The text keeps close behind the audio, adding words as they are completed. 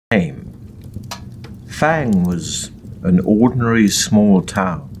Fang was an ordinary small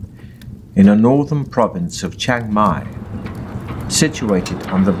town in a northern province of Chiang Mai, situated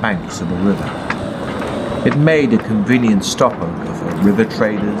on the banks of a river. It made a convenient stopover for river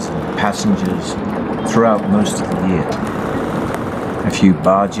traders and passengers throughout most of the year. A few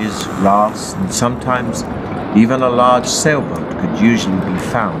barges, rafts, and sometimes even a large sailboat could usually be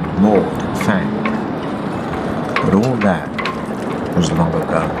found moored at Fang. But all that was long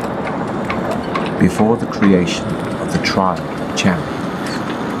ago, before the creation of the Trial of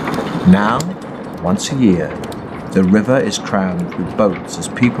Champions. Now, once a year, the river is crammed with boats as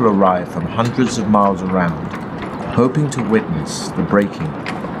people arrive from hundreds of miles around, hoping to witness the breaking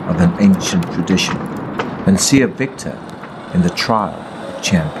of an ancient tradition and see a victor in the Trial of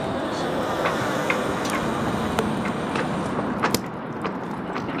Champions.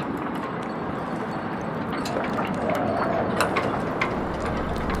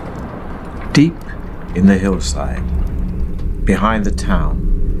 Deep in the hillside, behind the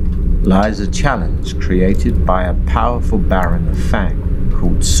town, lies a challenge created by a powerful Baron of Fang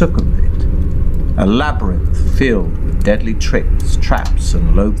called Sukumvit, a labyrinth filled with deadly tricks, traps,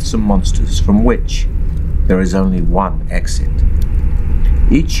 and loathsome monsters from which there is only one exit.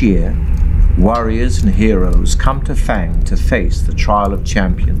 Each year, warriors and heroes come to Fang to face the Trial of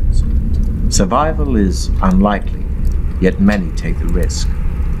Champions. Survival is unlikely, yet many take the risk.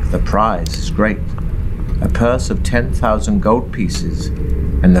 The prize is great, a purse of 10,000 gold pieces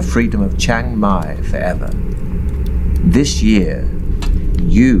and the freedom of Chiang Mai forever. This year,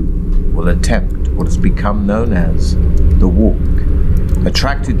 you will attempt what has become known as the Walk,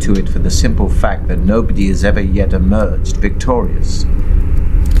 attracted to it for the simple fact that nobody has ever yet emerged victorious.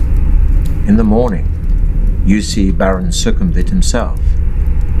 In the morning, you see Baron Sukumvit himself,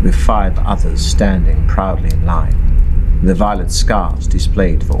 with 5 others standing proudly in line, the violet scars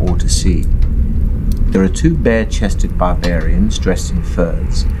displayed for all to see. There are 2 bare-chested barbarians dressed in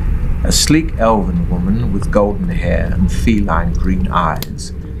furs, a sleek elven woman with golden hair and feline green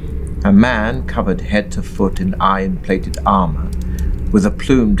eyes, a man covered head to foot in iron-plated armor with a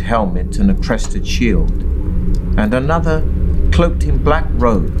plumed helmet and a crested shield, and another cloaked in black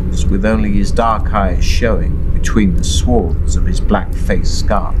robes with only his dark eyes showing between the swords of his black face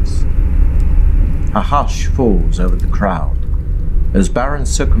scars. A hush falls over the crowd as Baron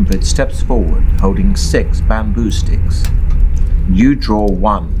Sukumvit steps forward holding 6 bamboo sticks. You draw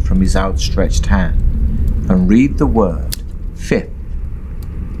one from his outstretched hand and read the word 5th.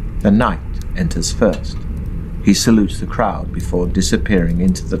 The knight enters first. He salutes the crowd before disappearing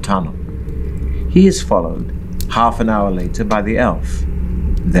into the tunnel. He is followed half an hour later by the elf,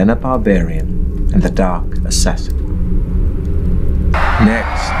 then a barbarian, and the dark assassin.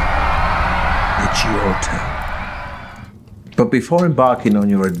 Next, it's your turn. But before embarking on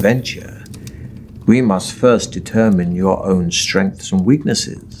your adventure, we must first determine your own strengths and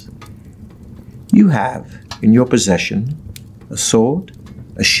weaknesses. You have in your possession a sword,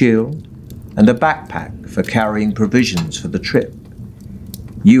 a shield, and a backpack for carrying provisions for the trip.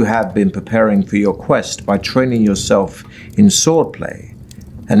 You have been preparing for your quest by training yourself in swordplay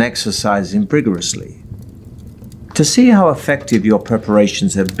and exercising vigorously. To see how effective your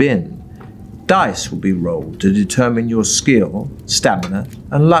preparations have been, dice will be rolled to determine your skill, stamina,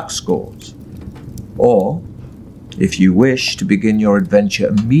 and luck scores. Or, if you wish to begin your adventure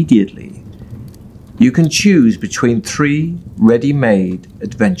immediately, you can choose between 3 ready-made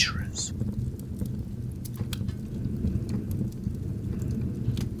adventurers.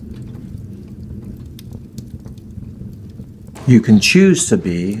 You can choose to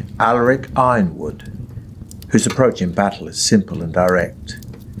be Alaric Ironwood, whose approach in battle is simple and direct.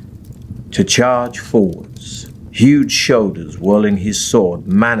 To charge forwards, huge shoulders whirling his sword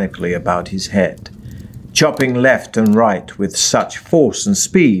manically about his head, chopping left and right with such force and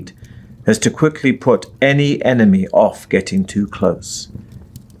speed as to quickly put any enemy off getting too close.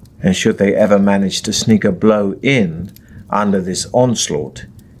 And should they ever manage to sneak a blow in under this onslaught,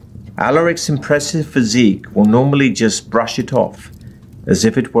 Alaric's impressive physique will normally just brush it off as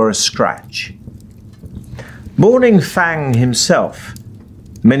if it were a scratch. Born in Fang himself,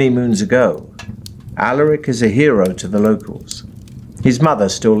 many moons ago, Alaric is a hero to the locals. His mother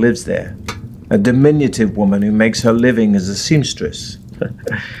still lives there, a diminutive woman who makes her living as a seamstress.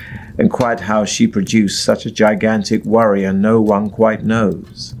 And quite how she produced such a gigantic warrior no one quite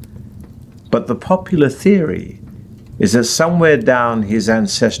knows. But the popular theory is that somewhere down his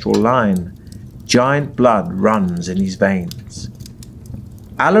ancestral line, giant blood runs in his veins.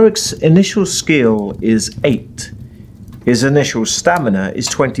 Alaric's initial skill is 8. His initial stamina is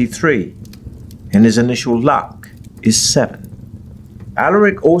 23, and his initial luck is 7.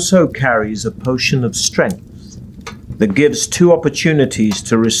 Alaric also carries a potion of strength that gives 2 opportunities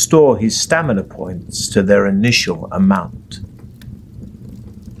to restore his stamina points to their initial amount.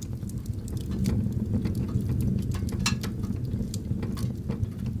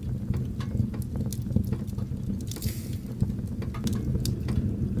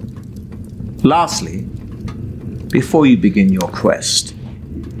 Lastly, before you begin your quest,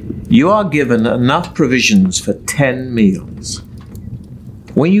 you are given enough provisions for 10 meals.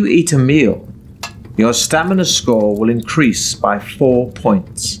 When you eat a meal, your stamina score will increase by 4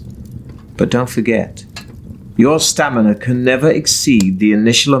 points. But don't forget, your stamina can never exceed the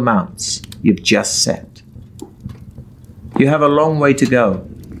initial amounts you've just set. You have a long way to go,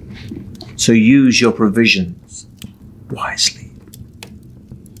 so use your provisions wisely.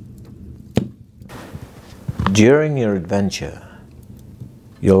 During your adventure,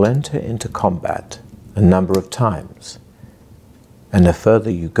 you'll enter into combat a number of times, and the further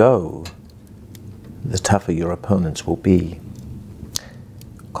you go, the tougher your opponents will be.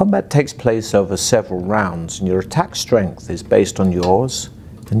 Combat takes place over several rounds, and your attack strength is based on yours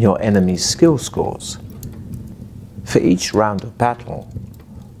and your enemy's skill scores. For each round of battle,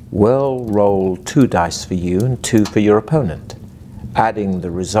 we'll roll 2 dice for you and 2 for your opponent, adding the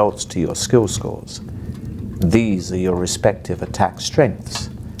results to your skill scores. These are your respective attack strengths.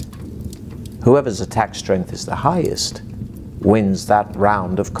 Whoever's attack strength is the highest wins that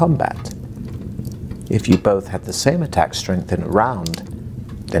round of combat. If you both have the same attack strength in a round,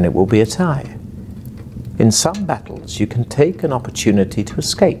 then it will be a tie. In some battles, you can take an opportunity to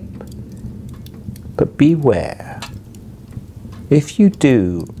escape. But beware. If you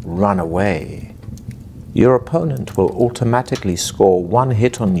do run away, your opponent will automatically score 1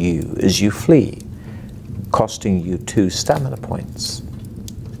 hit on you as you flee, costing you 2 stamina points.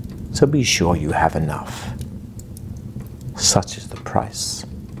 So be sure you have enough. Such is the price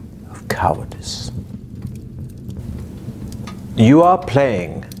of cowardice. You are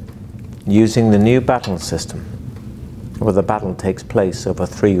playing using the new battle system, where the battle takes place over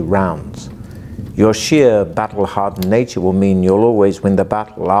 3 rounds. Your sheer battle-hardened nature will mean you'll always win the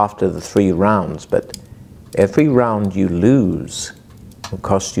battle after the 3 rounds, but every round you lose will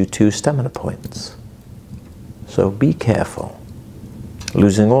cost you 2 stamina points. So be careful.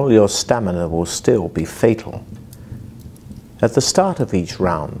 Losing all your stamina will still be fatal. At the start of each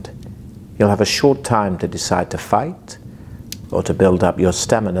round, you'll have a short time to decide to fight or to build up your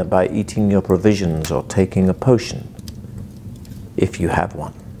stamina by eating your provisions or taking a potion, if you have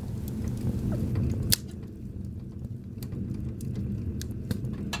one.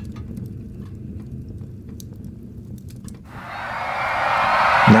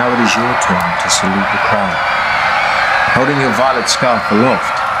 Now it is your turn to salute the crowd. Holding your violet scarf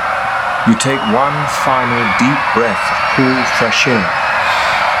aloft, you take one final deep breath of cool, fresh air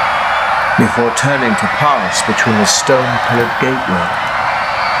before turning to pass between a stone-pillared gateway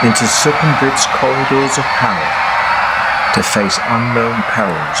into Sukumvit's corridors of power to face unknown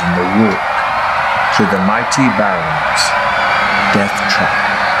perils in the walk through the mighty Baron's Deathtrap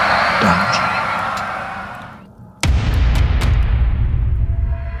Dungeon.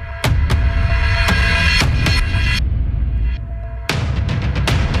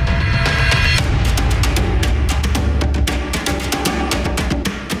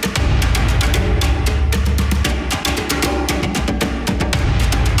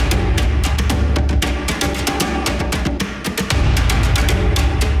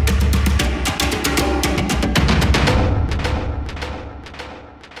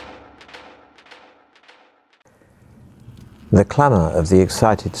 The clamour of the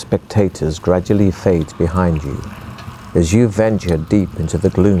excited spectators gradually fades behind you as you venture deep into the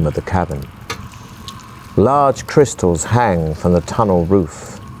gloom of the cavern. Large crystals hang from the tunnel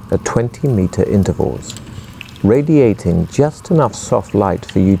roof at 20-meter intervals, radiating just enough soft light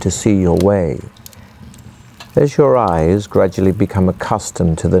for you to see your way. As your eyes gradually become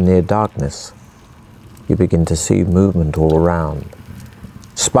accustomed to the near darkness, you begin to see movement all around.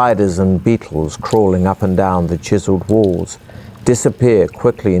 Spiders and beetles crawling up and down the chiseled walls disappear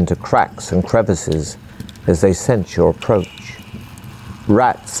quickly into cracks and crevices as they sense your approach.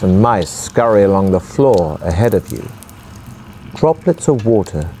 Rats and mice scurry along the floor ahead of you. Droplets of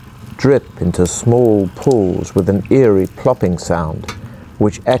water drip into small pools with an eerie plopping sound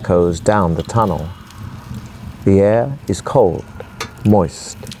which echoes down the tunnel. The air is cold,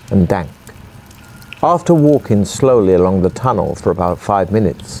 moist, and dank. After walking slowly along the tunnel for about 5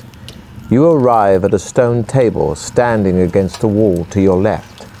 minutes, you arrive at a stone table standing against the wall to your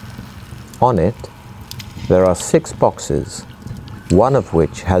left. On it, there are 6 boxes, one of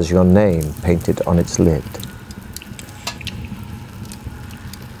which has your name painted on its lid.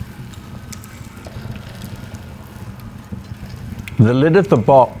 The lid of the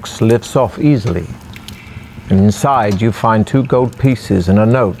box lifts off easily, and inside you find 2 gold pieces and a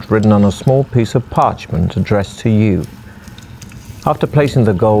note written on a small piece of parchment addressed to you. After placing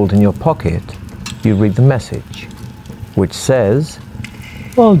the gold in your pocket, you read the message, which says,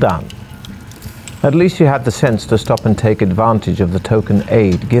 "Well done. At least you had the sense to stop and take advantage of the token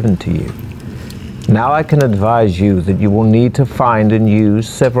aid given to you. Now I can advise you that you will need to find and use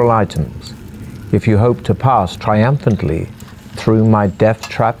several items if you hope to pass triumphantly through my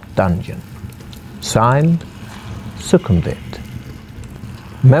Deathtrap Dungeon." Signed, Sukumvit.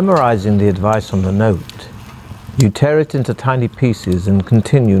 Memorizing the advice on the note, you tear it into tiny pieces and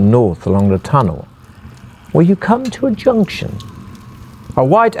continue north along the tunnel, where you come to a junction. A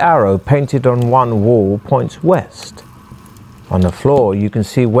white arrow painted on one wall points west. On the floor you can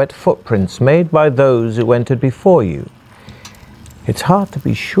see wet footprints made by those who entered before you. It's hard to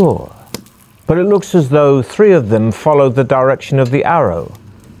be sure, but it looks as though 3 of them followed the direction of the arrow,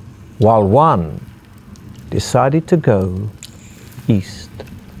 while 1 decided to go east.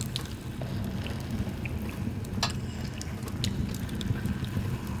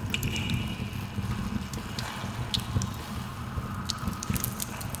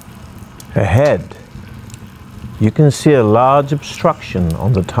 Ahead, you can see a large obstruction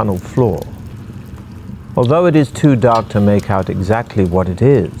on the tunnel floor. Although it is too dark to make out exactly what it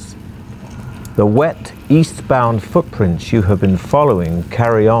is, the wet, eastbound footprints you have been following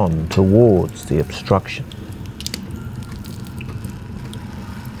carry on towards the obstruction.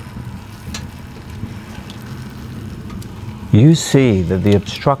 You see that the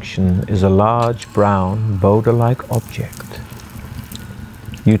obstruction is a large brown boulder-like object.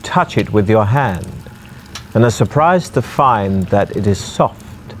 You touch it with your hand and are surprised to find that it is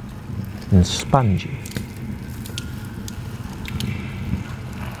soft and spongy.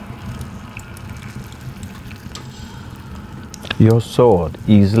 Your sword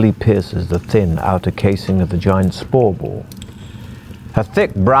easily pierces the thin outer casing of the giant spore ball. A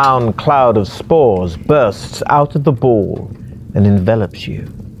thick brown cloud of spores bursts out of the ball and envelops you.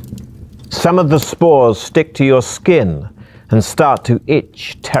 Some of the spores stick to your skin and start to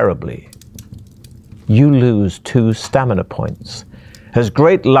itch terribly. You lose 2 stamina points as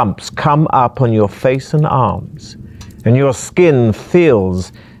great lumps come up on your face and arms, and your skin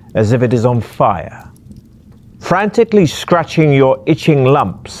feels as if it is on fire. Frantically scratching your itching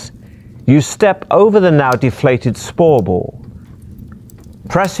lumps, you step over the now deflated spore ball.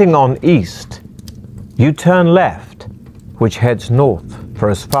 Pressing on east, you turn left, which heads north for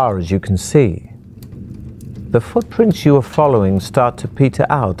as far as you can see. The footprints you are following start to peter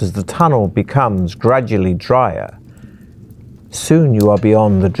out as the tunnel becomes gradually drier. Soon you are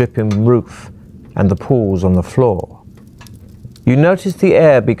beyond the dripping roof and the pools on the floor. You notice the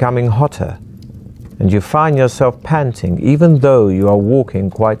air becoming hotter, and you find yourself panting even though you are walking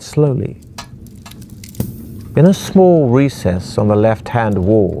quite slowly. In a small recess on the left-hand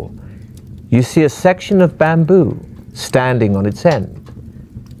wall, you see a section of bamboo standing on its end.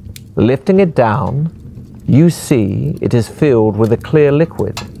 Lifting it down, you see it is filled with a clear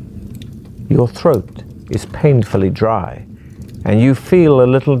liquid. Your throat is painfully dry, and you feel a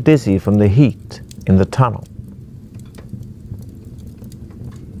little dizzy from the heat in the tunnel.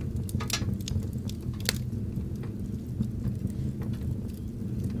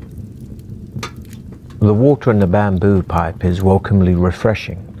 The water in the bamboo pipe is welcomely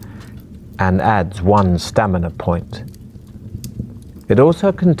refreshing and adds 1 stamina point. It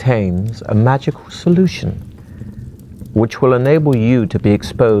also contains a magical solution which will enable you to be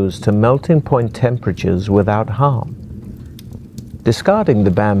exposed to melting point temperatures without harm. Discarding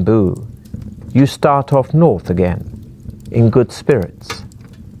the bamboo, you start off north again, in good spirits.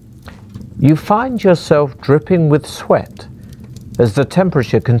 You find yourself dripping with sweat as the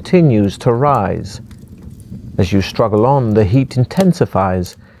temperature continues to rise. As you struggle on, the heat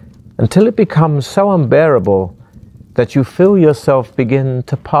intensifies until it becomes so unbearable that you feel yourself begin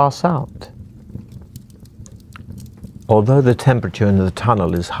to pass out. Although the temperature in the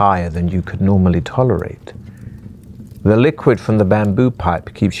tunnel is higher than you could normally tolerate, the liquid from the bamboo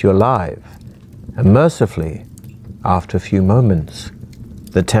pipe keeps you alive, and mercifully, after a few moments,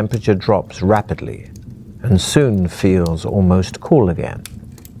 the temperature drops rapidly and soon feels almost cool again.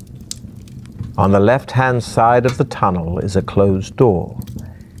 On the left-hand side of the tunnel is a closed door.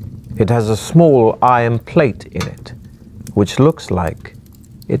 It has a small iron plate in it, which looks like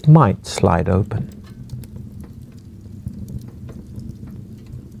it might slide open.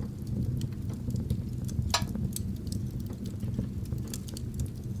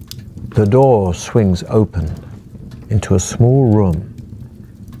 The door swings open into a small room,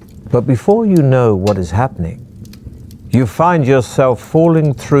 but before you know what is happening, You find yourself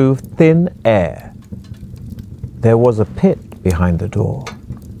falling through thin air. There was a pit behind the door,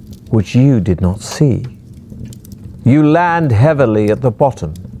 which you did not see. You land heavily at the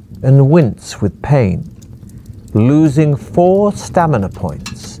bottom and wince with pain, losing 4 stamina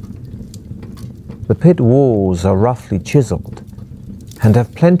points. The pit walls are roughly chiseled and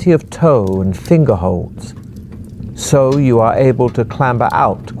have plenty of toe and finger holds, so you are able to clamber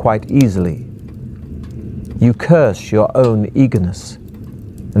out quite easily. You curse your own eagerness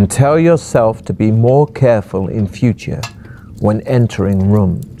and tell yourself to be more careful in future when entering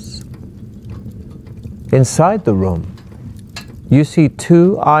rooms. Inside the room, you see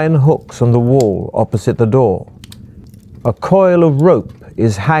 2 iron hooks on the wall opposite the door. A coil of rope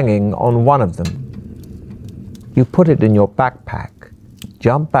is hanging on one of them. You put it in your backpack,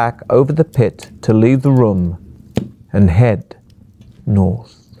 jump back over the pit to leave the room, and head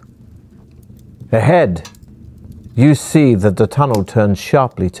north. Ahead, you see that the tunnel turns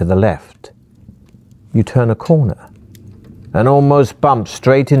sharply to the left. You turn a corner and almost bump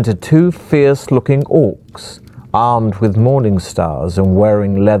straight into 2 fierce-looking orcs, armed with morning stars and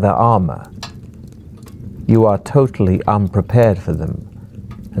wearing leather armor. You are totally unprepared for them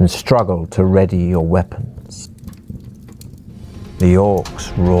and struggle to ready your weapons. The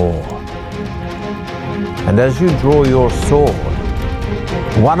orcs roar, and as you draw your sword,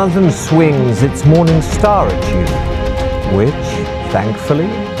 one of them swings its morning star at you, which, thankfully,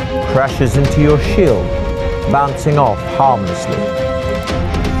 crashes into your shield, bouncing off harmlessly.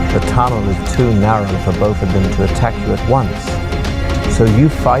 The tunnel is too narrow for both of them to attack you at once, so you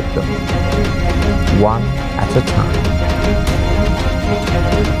fight them, one at a time.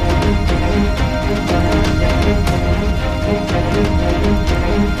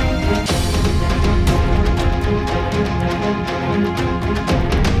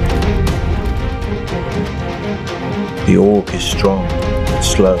 The orc is strong and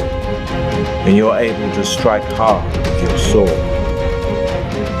slow, and you're able to strike hard with your sword.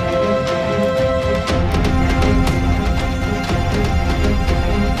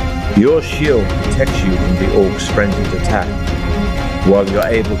 Your shield protects you from the orc's frenzied attack, while you're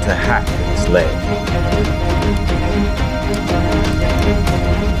able to hack at its leg.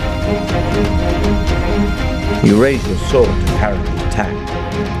 You raise your sword to parry the attack,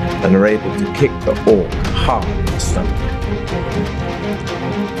 and are able to kick the orc hard in the stomach.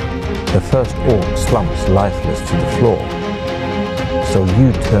 The first orc slumps lifeless to the floor, so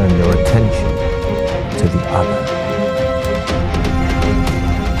you turn your attention to the other.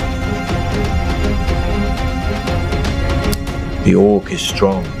 The orc is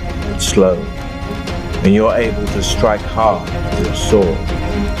strong but slow, and you're able to strike hard with your sword.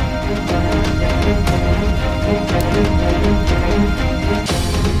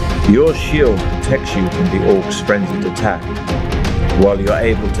 Your shield protects you from the orc's frenzied attack, while you're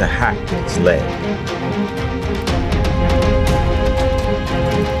able to hack its leg.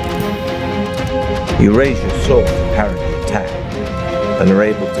 You raise your sword to parry the attack, and are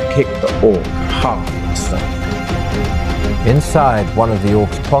able to kick the orc hard in the stomach. Inside one of the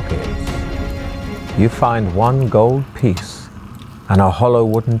orc's pockets, you find 1 gold piece and a hollow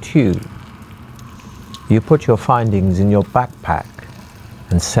wooden tube. You put your findings in your backpack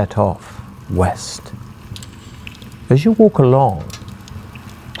and set off west. As you walk along,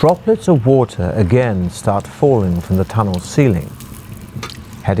 droplets of water again start falling from the tunnel's ceiling.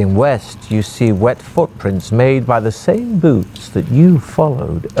 Heading west, you see wet footprints made by the same boots that you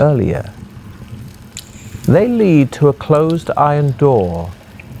followed earlier. They lead to a closed iron door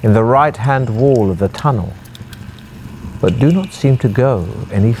in the right-hand wall of the tunnel, but do not seem to go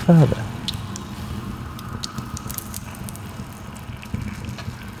any further.